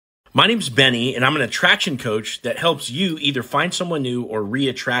My name's Benny, and I'm an attraction coach that helps you either find someone new or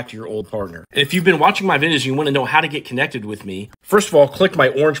re-attract your old partner. And if you've been watching my videos and you want to know how to get connected with me, first of all, click my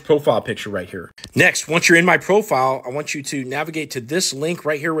orange profile picture right here. Next, once you're in my profile, I want you to navigate to this link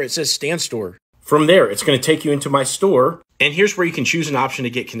right here where it says Stan Store. From there, it's going to take you into my store, and here's where you can choose an option to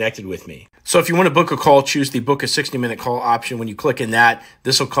get connected with me. So if you want to book a call, choose the book a 60-minute call option. When you click in that,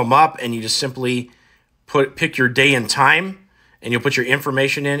 this will come up, and you just simply pick your day and time, and you'll put your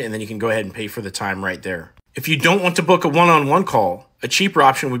information in, and then you can go ahead and pay for the time right there. If you don't want to book a one-on-one call, a cheaper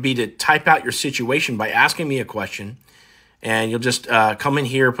option would be to type out your situation by asking me a question, and you'll just come in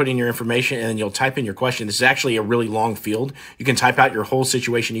here, put in your information, and then you'll type in your question. This is actually a really long field. You can type out your whole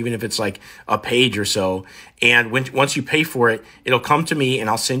situation, even if it's like a page or so. And once you pay for it, it'll come to me, and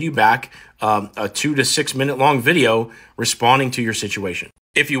I'll send you back a 2 to 6 minute long video responding to your situation.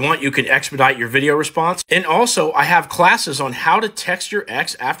 If you want, you can expedite your video response. And also, I have classes on how to text your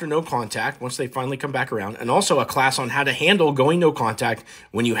ex after no contact once they finally come back around. And also a class on how to handle going no contact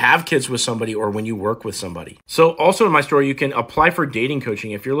when you have kids with somebody or when you work with somebody. So also in my store, you can apply for dating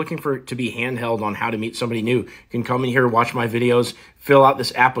coaching. If you're looking to be handheld on how to meet somebody new, you can come in here, watch my videos, fill out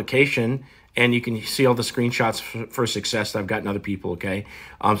this application, and you can see all the screenshots for success that I've gotten other people, okay?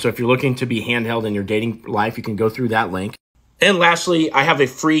 So if you're looking to be handheld in your dating life, you can go through that link. And lastly, I have a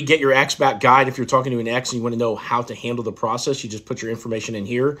free Get Your Ex Back guide. If you're talking to an ex and you want to know how to handle the process, you just put your information in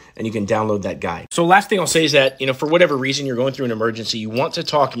here and you can download that guide. So last thing I'll say is that, for whatever reason you're going through an emergency, you want to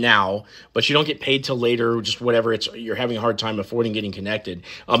talk now, but you don't get paid till later, just whatever, you're having a hard time affording getting connected.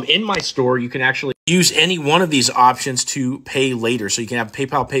 In my store, you can actually use any one of these options to pay later. So you can have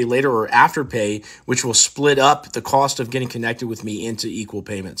PayPal Pay Later or Afterpay, which will split up the cost of getting connected with me into equal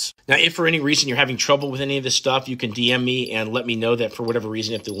payments. Now, if for any reason you're having trouble with any of this stuff, you can DM me and let me know that for whatever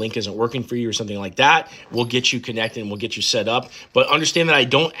reason, if the link isn't working for you or something like that, we'll get you connected and we'll get you set up. But understand that I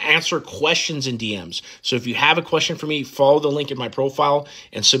don't answer questions in DMs. So if you have a question for me, follow the link in my profile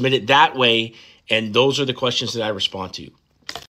and submit it that way. And those are the questions that I respond to.